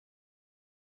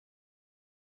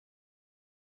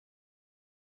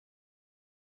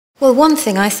Well, one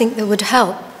thing I think that would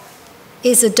help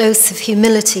is a dose of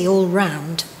humility all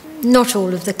round. Not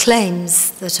all of the claims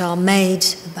that are made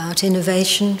about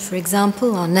innovation, for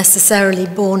example, are necessarily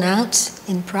borne out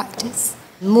in practice.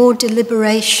 More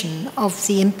deliberation of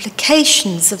the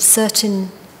implications of certain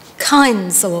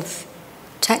kinds of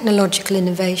technological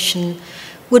innovation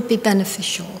would be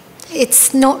beneficial.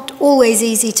 It's not always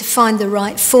easy to find the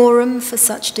right forum for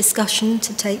such discussion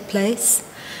to take place,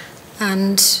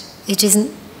 and it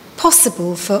isn't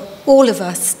possible for all of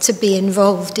us to be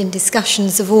involved in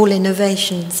discussions of all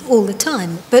innovations all the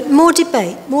time. But more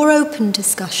debate, more open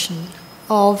discussion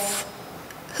of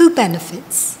who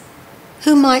benefits,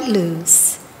 who might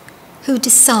lose, who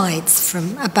decides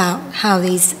about how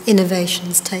these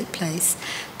innovations take place,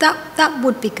 that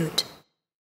would be good.